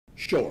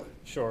Shore.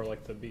 Shore,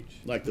 like the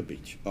beach. Like the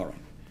beach. All right.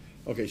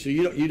 Okay, so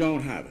you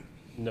don't have it.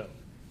 No.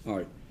 All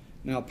right.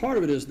 Now, part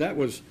of it is that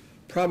was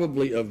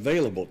probably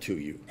available to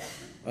you.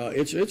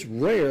 It's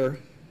rare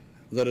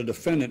that the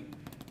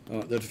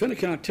defendant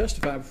cannot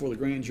testify before the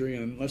grand jury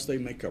unless they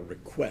make a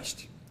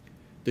request.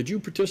 Did you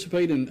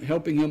participate in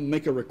helping him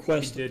make a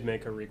request? He did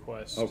make a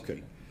request.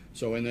 Okay.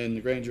 So, and then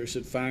the grand jury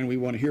said, fine, we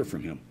want to hear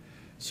from him.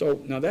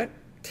 So, now that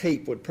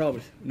tape would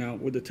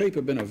would the tape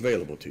have been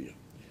available to you?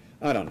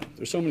 I don't know.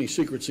 There's so many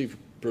secrecy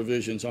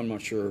provisions, I'm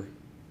not sure.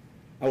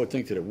 I would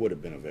think that it would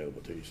have been available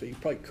to you, so you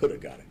probably could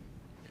have got it.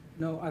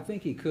 No, I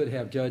think he could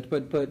have, Judge,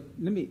 but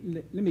let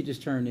me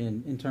just turn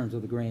in terms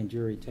of the grand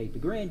jury tape. The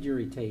grand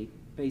jury tape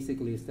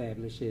basically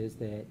establishes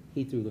that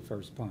he threw the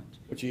first punch.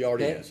 Which he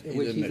already has.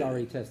 Which he's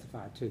already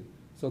testified to.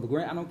 So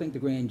I don't think the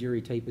grand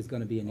jury tape is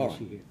going to be an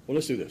issue here. Well,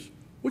 let's do this.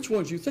 Which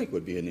ones do you think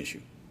would be an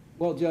issue?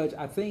 Well, Judge,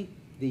 I think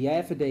the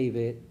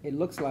affidavit, it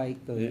looks like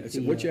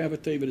which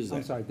affidavit is that?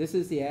 I'm sorry, this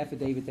is the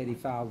affidavit that he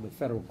filed with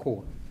federal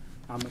court.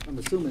 I'm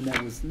assuming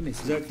that was, let me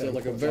see. Is that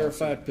like a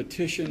verified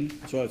petition?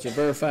 So it's a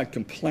verified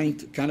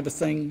complaint kind of a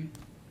thing?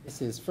 It's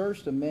his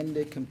first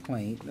amended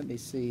complaint. Let me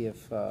see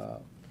if...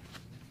 Your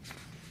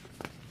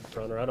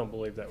Honor, I don't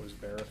believe that was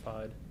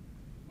verified.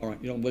 All right,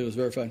 you don't believe it was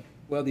verified?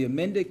 Well, the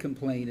amended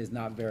complaint is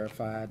not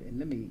verified, and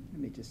let me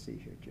just see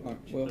here, Judge. All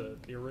right, well,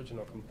 the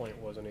original complaint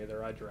wasn't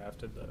either. I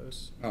drafted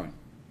those. All right.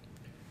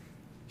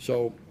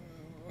 So,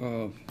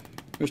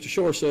 Mr.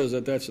 Shore says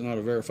that that's not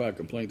a verified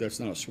complaint. That's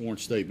not a sworn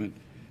statement.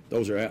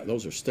 Those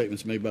are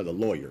statements made by the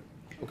lawyer.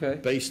 Okay.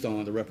 Based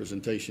on the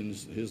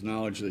representations, his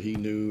knowledge that he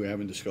knew,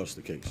 having discussed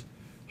the case.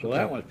 So okay.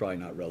 That one's probably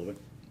not relevant.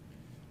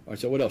 All right,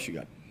 so what else you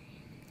got?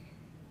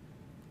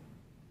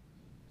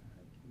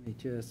 Give me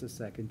just a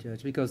second,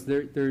 Judge, because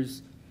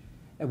there's,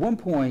 at one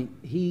point,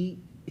 he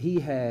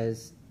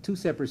has two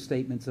separate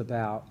statements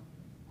about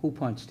who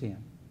punched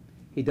him.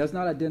 He does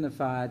not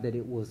identify that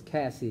it was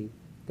Cassie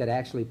that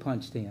actually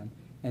punched him.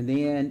 And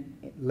then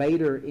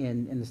later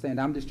in the stand,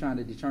 I'm just trying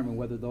to determine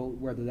whether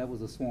that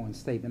was a sworn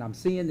statement. I'm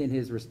seeing in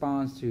his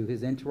response to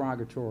his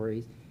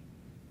interrogatories,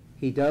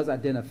 he does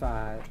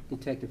identify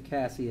Detective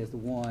Cassie as the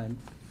one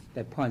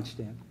that punched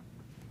him.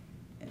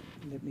 And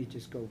let me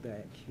just go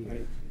back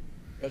here.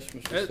 Yes,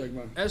 Mr.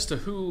 Stegman. As to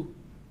who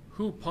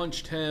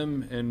punched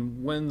him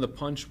and when the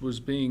punch was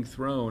being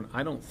thrown,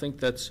 I don't think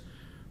that's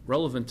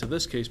relevant to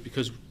this case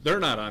because they're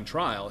not on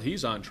trial.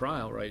 He's on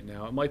trial right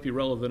now. It might be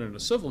relevant in a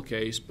civil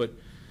case, but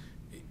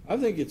I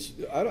think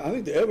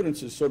the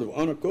evidence is sort of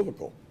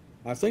unequivocal.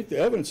 I think the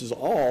evidence is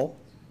all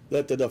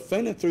that the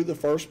defendant threw the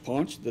first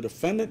punch. The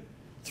defendant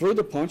threw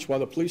the punch while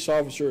the police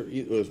officer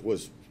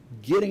was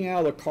getting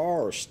out of the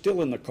car or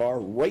still in the car,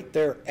 right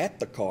there at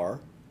the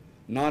car,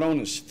 not on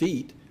his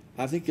feet.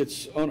 I think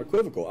it's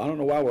unequivocal. I don't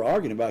know why we're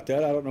arguing about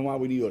that. I don't know why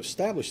we need to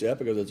establish that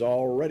because it's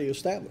already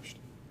established.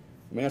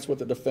 I mean, that's what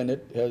the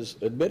defendant has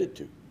admitted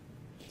to.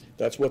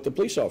 That's what the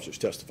police officers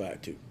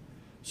testified to.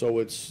 So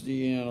it's,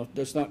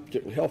 that's not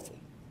particularly helpful,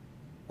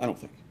 I don't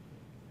think.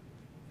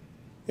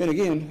 And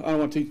again, I don't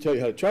want to tell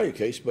you how to try your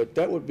case, but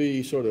that would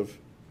be sort of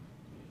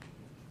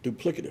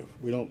duplicative.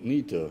 We don't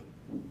need to,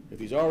 if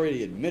he's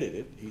already admitted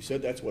it, he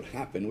said that's what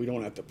happened, we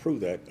don't have to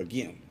prove that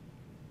again.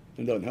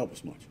 It doesn't help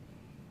us much.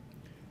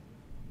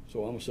 So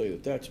I'm going to say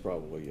that that's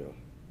probably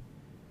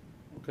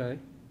okay.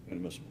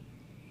 inadmissible.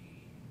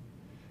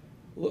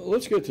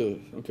 Let's get to,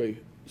 okay,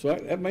 so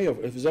that may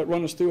have, does that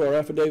run us through our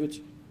affidavits?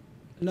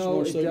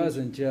 No, it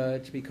doesn't,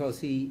 Judge, because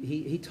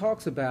he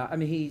talks about, I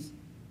mean,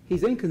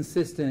 he's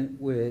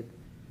inconsistent with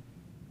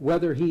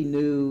whether he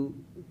knew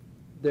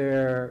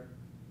there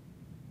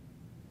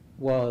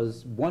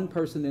was one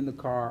person in the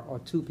car or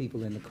two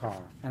people in the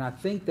car. And I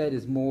think that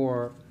is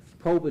more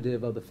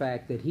probative of the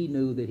fact that he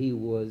knew that he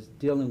was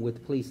dealing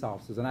with police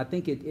officers. And I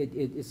think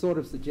it sort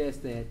of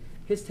suggests that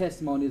his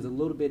testimony is a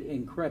little bit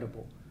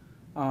incredible,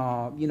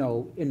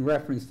 in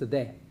reference to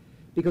that.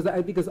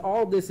 Because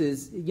all this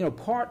is,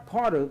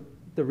 part of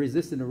the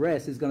resisting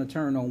arrest is going to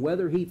turn on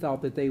whether he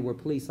thought that they were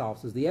police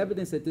officers. The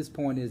evidence at this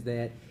point is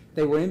that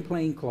they were in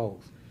plain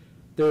clothes.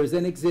 There is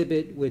an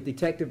exhibit with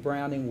Detective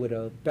Browning with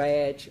a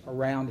badge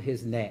around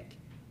his neck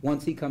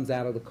once he comes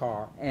out of the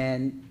car,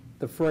 and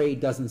the fray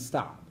doesn't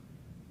stop.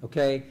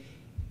 Okay?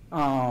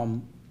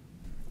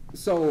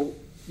 So,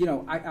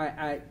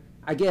 I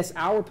guess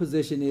our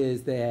position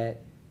is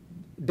that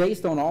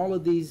based on all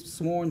of these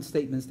sworn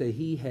statements that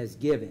he has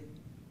given,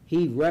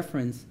 he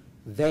referenced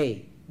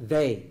they,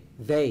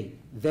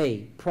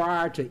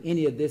 prior to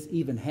any of this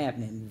even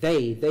happening.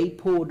 They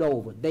pulled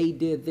over, they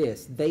did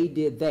this, they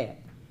did that.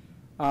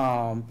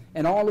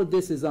 And all of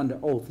this is under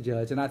oath,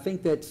 Judge, and I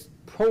think that's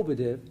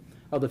probative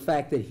of the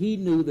fact that he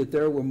knew that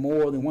there were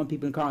more than one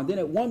people in the car. And then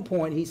at one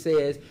point he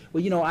says,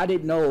 well, I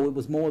didn't know it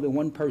was more than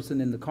one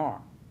person in the car.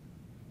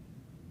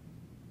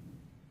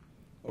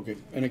 Okay,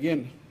 and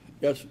again,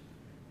 yes,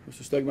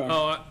 Mr. Stegmeyer?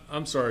 Oh,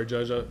 I'm sorry,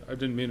 Judge. I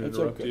didn't mean to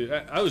interrupt you.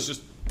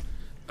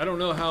 I don't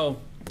know how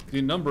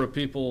the number of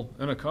people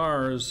in a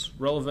car is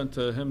relevant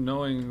to him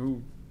knowing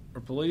who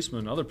are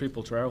policemen. Other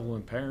people travel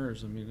in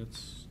pairs. I mean,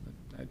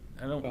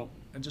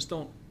 I just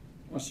don't.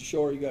 Mr.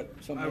 Shore, you got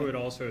something? I would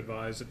also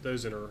advise that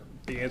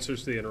the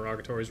answers to the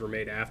interrogatories were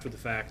made after the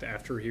fact,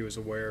 after he was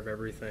aware of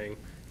everything.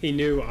 He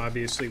knew,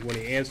 obviously, when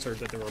he answered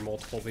that there were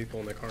multiple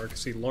people in the car,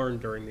 because he learned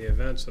during the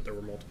events that there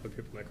were multiple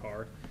people in the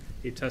car.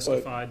 He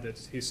testified that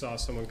he saw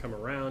someone come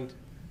around.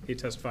 He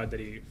testified that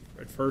he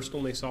at first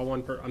only saw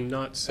one person. I'm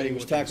not saying He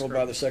was what the tackled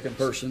by the second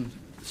person.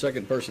 The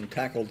second person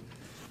tackled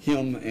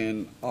him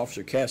and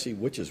Officer Cassie,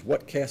 which is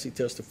what Cassie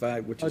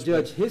testified, which is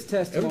Judge, his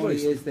testimony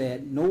everybody's- is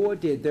that nor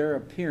did their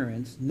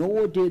appearance,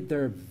 nor did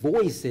their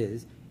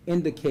voices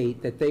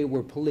indicate that they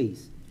were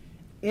police.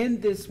 In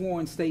this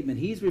sworn statement,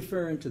 he's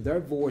referring to their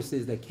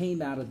voices that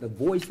came out of the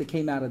voice that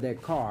came out of their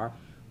car,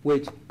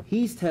 which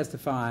he's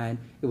testifying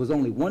it was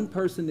only one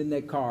person in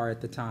that car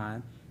at the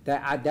time.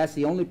 That's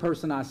the only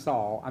person I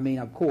saw. I mean,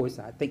 of course,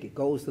 I think it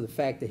goes to the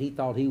fact that he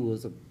thought he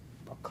was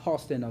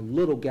accosting a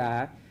little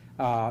guy.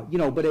 You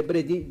know, but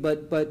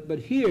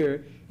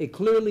here it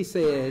clearly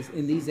says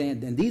in these,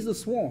 and these are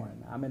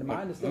sworn. I mean,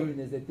 my understanding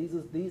is that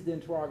these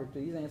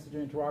answers to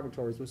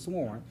interrogatories were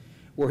sworn,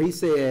 where he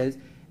says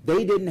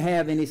they didn't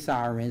have any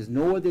sirens,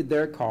 nor did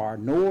their car,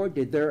 nor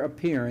did their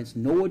appearance,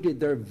 nor did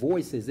their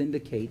voices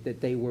indicate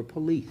that they were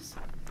police.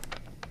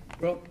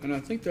 Well, and I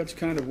think that's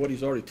kind of what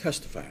he's already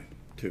testified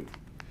to.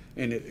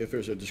 And if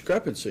there's a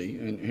discrepancy,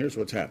 and here's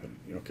what's happened,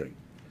 okay.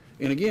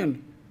 And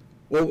again,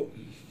 well,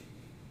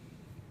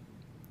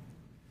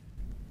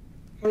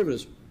 part of it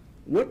is,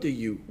 what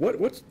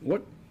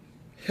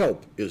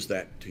help is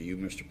that to you,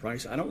 Mr.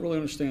 Price? I don't really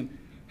understand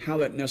how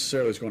that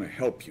necessarily is going to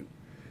help you.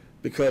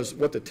 Because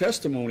what the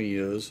testimony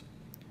is,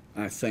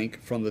 I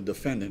think, from the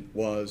defendant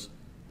was,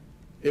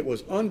 it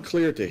was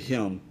unclear to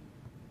him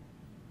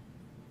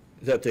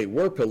that they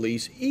were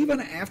police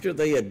even after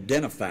they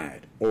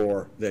identified,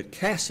 or that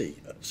Cassie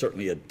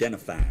certainly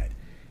identified.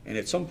 And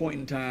at some point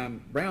in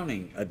time,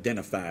 Browning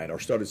identified or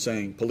started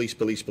saying police,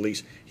 police,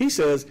 police. He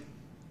says,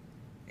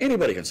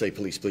 anybody can say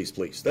police, police,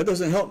 police. That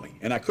doesn't help me.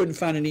 And I couldn't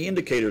find any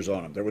indicators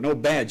on them. There were no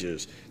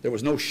badges. There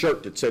was no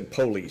shirt that said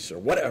police or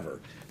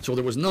whatever. So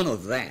there was none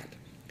of that.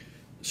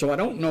 So I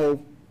don't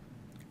know,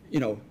 you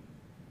know,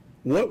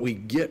 what we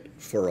get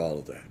for all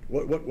of that.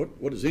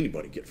 What does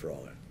anybody get for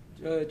all that?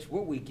 Judge,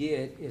 what we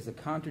get is a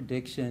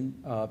contradiction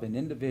of an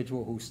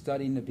individual who's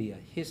studying to be a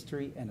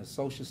history and a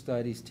social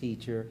studies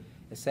teacher,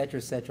 et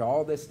cetera,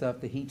 all this stuff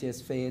that he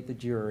just fed the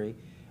jury,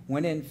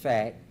 when in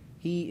fact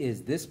he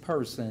is this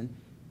person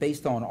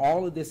based on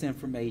all of this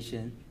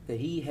information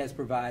that he has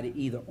provided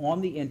either on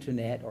the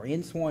internet or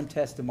in sworn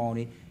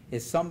testimony,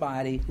 is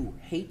somebody who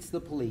hates the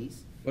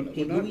police.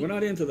 We're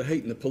not into the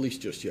hating the police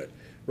just yet.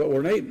 What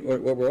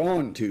we're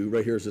on to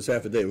right here is this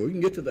affidavit. We can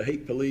get to the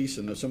hate police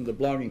and some of the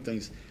blogging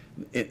things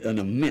in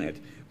a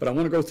minute, but I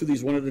want to go through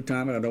these one at a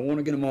time, and I don't want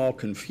to get them all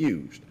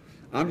confused.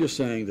 I'm just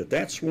saying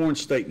that sworn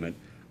statement,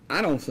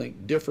 I don't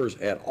think differs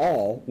at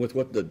all with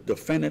what the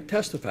defendant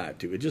testified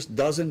to. It just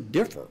doesn't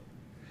differ.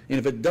 And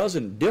if it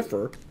doesn't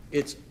differ,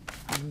 it's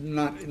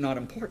not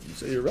important.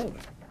 It's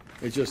irrelevant.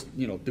 It's just,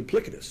 you know,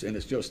 duplicitous, and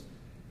it's just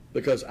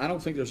because I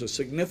don't think there's a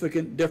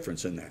significant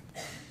difference in that.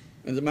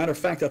 And as a matter of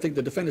fact, I think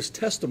the defendant's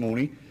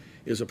testimony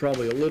is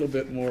probably a little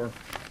bit more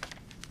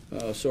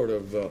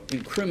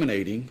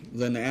incriminating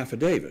than the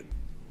affidavit.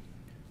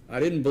 I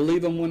didn't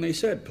believe them when they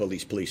said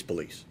police, police,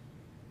 police.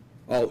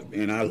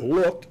 And I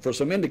looked for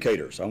some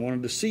indicators. I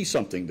wanted to see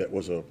something that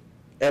was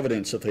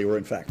evidence that they were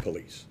in fact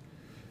police.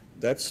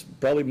 That's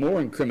probably more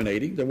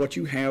incriminating than what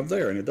you have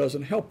there, and it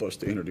doesn't help us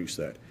to introduce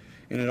that.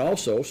 And it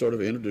also sort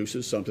of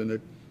introduces something that,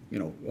 you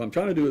know, what I'm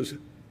trying to do is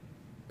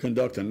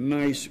conduct a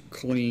nice,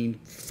 clean,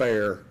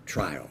 fair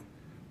trial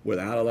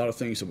without a lot of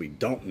things that we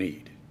don't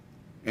need,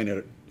 and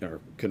it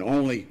can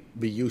only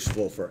be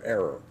useful for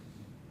error.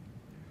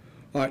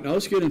 All right, now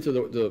let's get into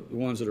the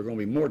ones that are going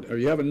to be more. Do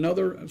you have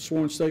another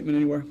sworn statement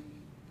anywhere?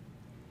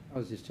 I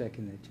was just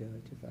checking that,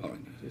 Judge. If I All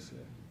right. just,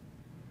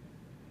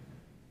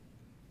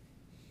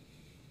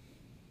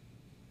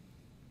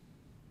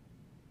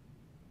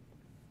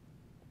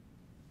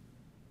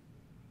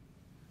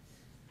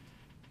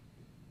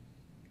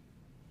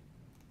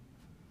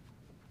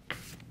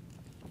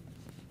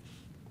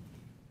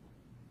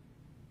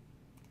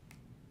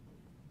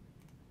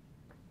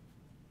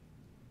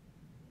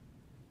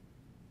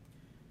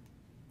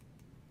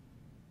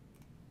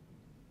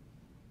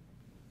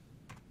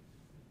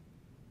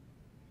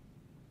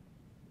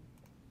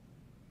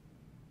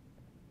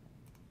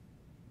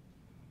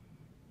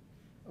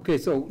 Okay,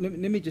 so let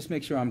me just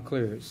make sure I'm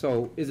clear.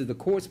 So is it the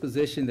court's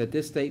position that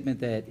this statement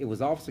that it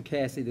was Officer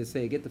Cassie that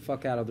said, get the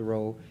fuck out of the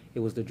road, it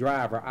was the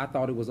driver, I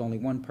thought it was only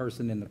one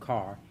person in the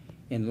car,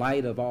 in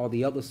light of all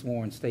the other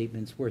sworn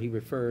statements where he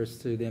refers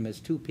to them as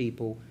two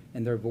people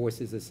and their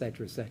voices, et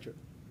cetera, et cetera?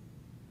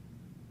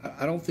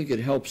 I don't think it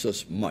helps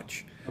us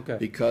much. Okay.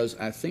 Because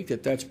I think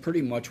that's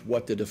pretty much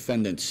what the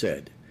defendant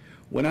said.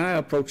 When I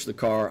approached the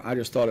car, I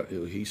just thought,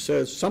 he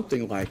says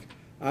something like,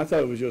 I thought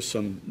it was just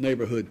some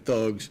neighborhood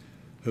thugs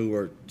who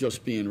were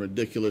just being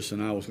ridiculous,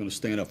 and I was going to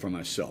stand up for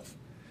myself.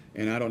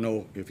 And I don't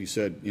know if he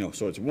said, you know,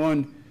 so it's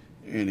one,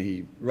 and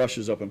he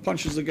rushes up and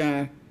punches the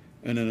guy,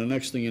 and then the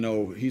next thing you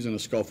know, he's in a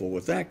scuffle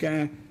with that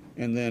guy,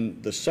 and then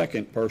the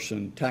second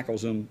person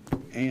tackles him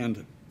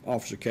and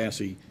Officer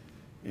Cassie,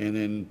 and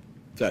then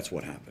that's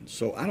what happens.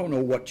 So I don't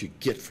know what you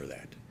get for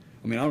that.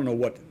 I mean, I don't know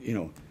what, you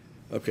know,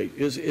 okay,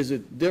 is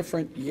it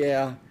different?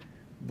 Yeah,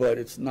 but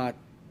it's not,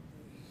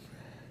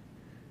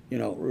 you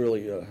know,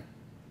 really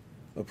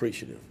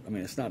appreciative. I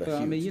mean, it's not a Well, I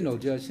huge mean, you know,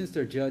 difference. Judge, since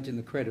they're judging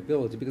the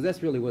credibility, because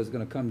that's really what it's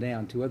going to come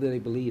down to, whether they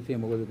believe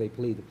him or whether they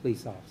believe the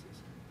police officers.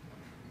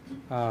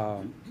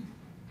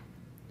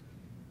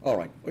 All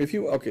right,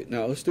 okay,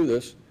 now let's do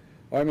this.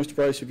 All right, Mr.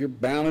 Price, if you're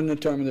bound and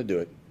determined to do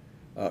it,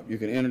 you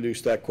can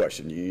introduce that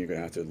question. You're going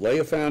to have to lay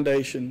a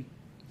foundation,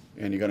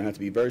 and you're going to have to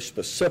be very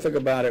specific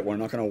about it. We're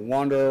not going to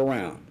wander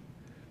around.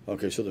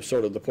 Okay, so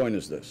the point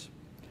is this.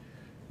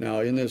 Now,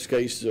 in this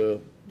case,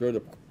 during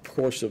the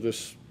course of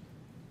this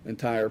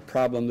entire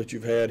problem that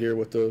you've had here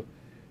with the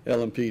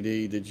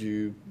LMPD, did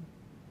you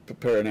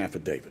prepare an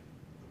affidavit?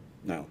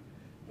 Now,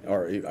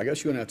 or I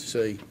guess you're going to have to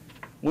say,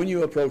 when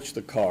you approached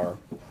the car,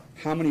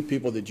 how many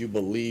people did you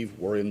believe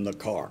were in the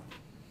car?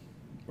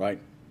 Right?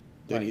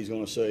 Then Right. he's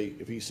going to say,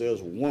 if he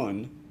says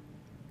one,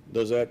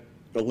 does that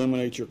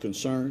eliminate your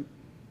concern?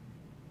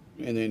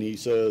 And then he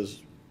says,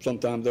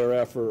 sometime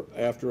thereafter,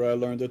 after I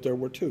learned that there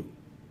were two.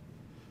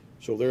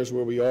 So there's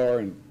where we are,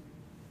 and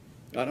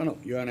I don't know.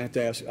 You're going to have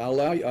to ask. I'll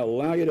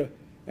allow you to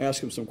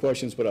ask him some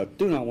questions, but I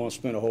do not want to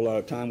spend a whole lot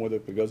of time with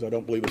it because I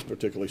don't believe it's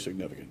particularly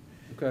significant.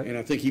 Okay. And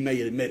I think he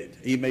may admit it.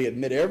 He may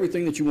admit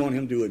everything that you want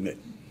him to admit.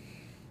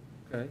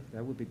 Okay,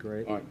 that would be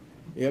great. All right.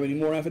 You have any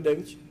more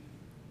affidavits?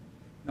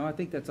 No, I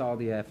think that's all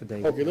the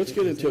affidavit. Okay, let's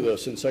get into the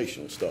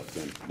sensational stuff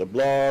then, the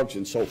blogs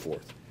and so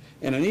forth.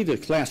 And I need to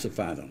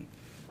classify them.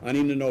 I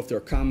need to know if there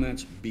are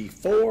comments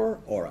before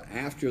or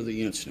after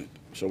the incident.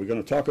 So we're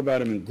going to talk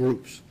about them in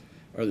groups.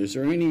 Is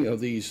there any of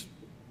these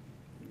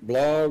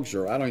blogs,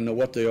 or I don't even know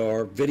what they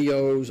are,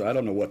 videos, I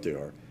don't know what they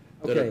are,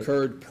 that Okay.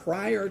 occurred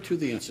prior to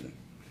the incident?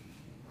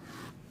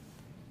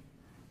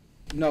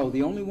 No,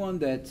 the only one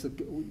that's,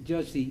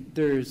 Judge,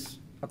 there's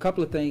a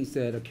couple of things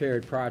that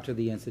occurred prior to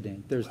the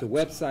incident. There's the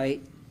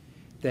website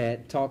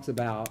that talks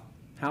about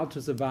how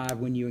to survive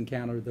when you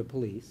encounter the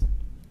police,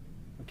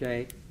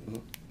 okay?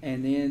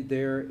 And then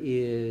there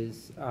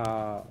is,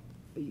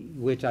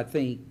 which I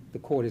think the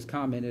court has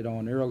commented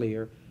on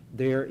earlier,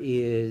 there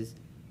is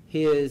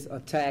his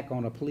attack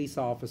on a police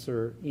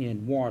officer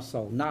in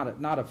Warsaw.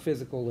 Not a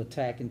physical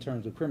attack in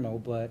terms of criminal,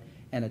 but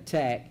an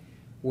attack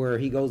where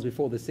he goes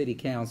before the city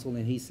council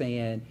and he's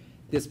saying,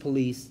 this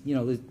police, you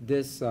know,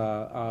 this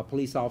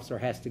police officer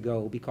has to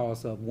go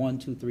because of 1,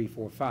 2, 3,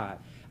 4, 5.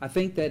 I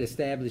think that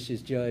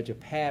establishes, Judge, a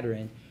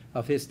pattern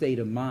of his state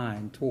of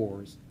mind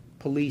towards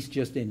police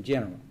just in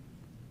general.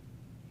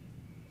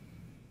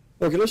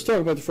 Okay, let's talk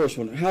about the first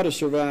one. How to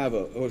survive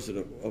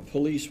a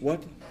police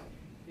what?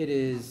 It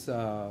is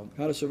How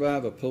to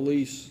survive a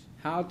police,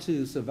 how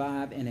to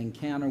survive an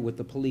encounter with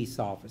the police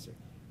officer.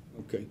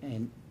 okay.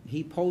 And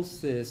he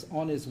posts this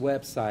on his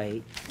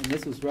website, and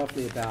this was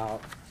roughly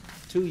about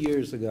 2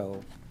 years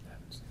ago.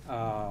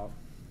 I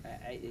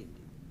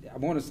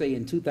want to say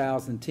in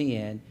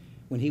 2010,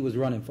 when he was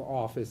running for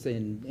office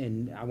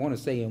in I want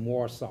to say in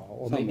Warsaw,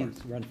 or maybe he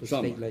was running for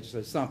state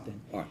legislature, something.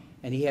 All right.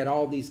 And he had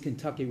all these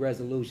Kentucky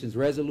resolutions.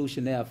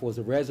 Resolution F was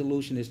a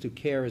resolution is to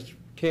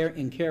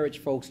encourage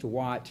folks to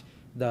watch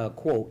the,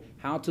 quote,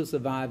 how to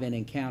survive an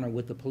encounter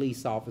with the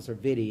police officer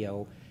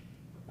video.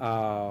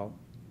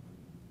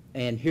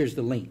 And here's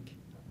the link.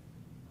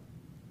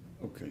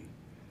 Okay.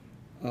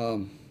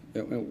 And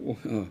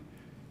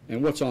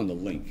what's on the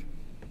link?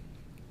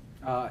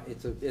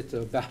 It's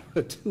about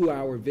a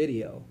 2-hour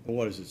video. And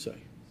what does it say?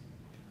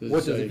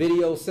 What does the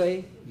video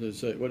say?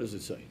 What does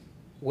it say?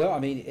 Well, I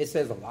mean, it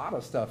says a lot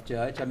of stuff,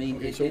 Judge. I mean,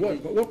 Okay, so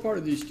what part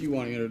of these do you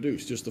want to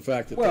introduce? Just the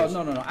fact that well, there's-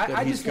 no. that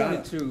I he's just got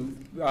wanted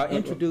to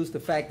introduce the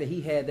fact that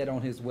he had that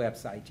on his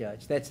website,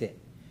 Judge. That's it.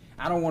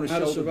 I don't want to how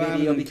show to the survive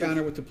video an because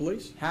encounter with the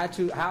police? how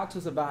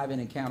to survive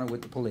an encounter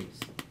with the police.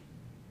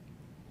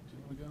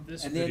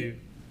 This And then- video,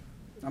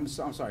 I'm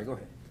sorry. Go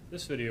ahead.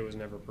 this video was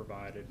never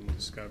provided in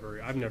Discovery.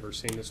 I've never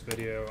seen this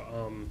video.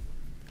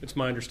 It's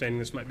my understanding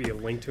this might be a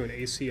link to an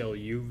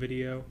ACLU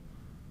video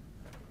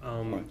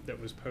Right. that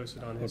was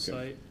posted on his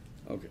Okay. site.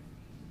 Okay.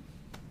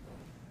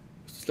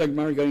 Mr.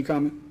 Stegmeyer, you got any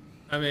comment?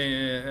 I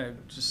mean,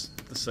 just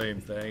the same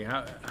thing.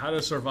 How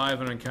to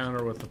survive an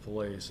encounter with the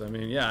police. I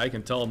mean, yeah, I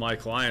can tell my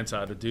clients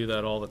how to do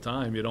that all the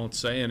time. You don't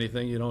say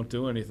anything, you don't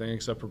do anything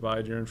except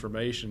provide your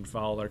information,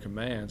 follow their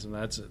commands, and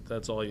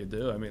that's all you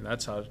do. I mean,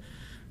 that's how,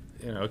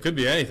 it could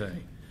be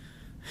anything.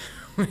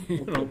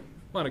 You don't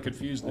want to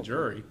confuse the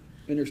jury.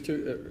 And there's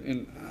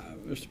two,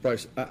 Mr.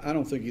 Price, I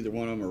don't think either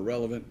one of them are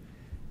relevant,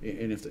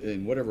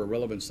 and whatever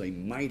relevance they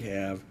might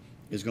have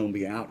is going to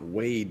be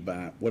outweighed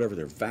by whatever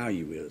their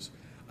value is.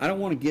 I don't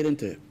want to get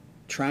into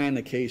trying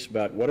the case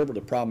about whatever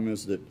the problem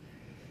is that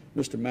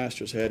Mr.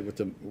 Masters had with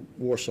the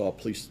Warsaw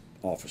police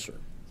officer.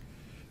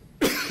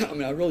 I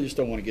mean, I really just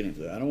don't want to get into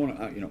that. I don't want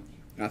to,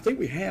 I think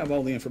we have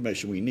all the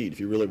information we need if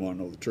you really want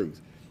to know the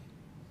truth.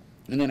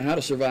 And then how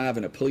to survive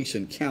in a police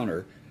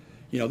encounter,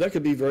 that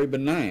could be very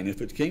benign.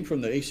 If it came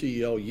from the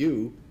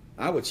ACLU,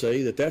 I would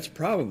say that that's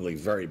probably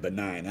very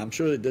benign. I'm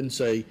sure it didn't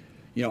say,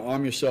 you know,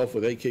 arm yourself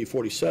with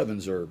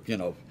AK-47s or, you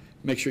know,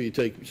 make sure you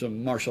take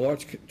some martial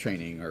arts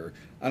training, or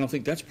I don't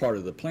think that's part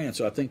of the plan.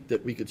 So I think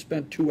that we could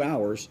spend 2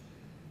 hours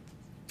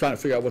trying to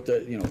figure out what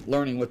the, you know,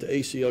 learning what the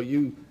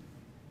ACLU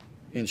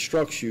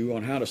instructs you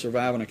on how to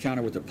survive an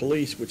encounter with the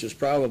police, which is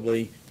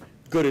probably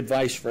good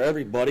advice for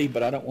everybody,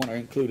 but I don't want to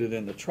include it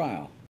in the trial.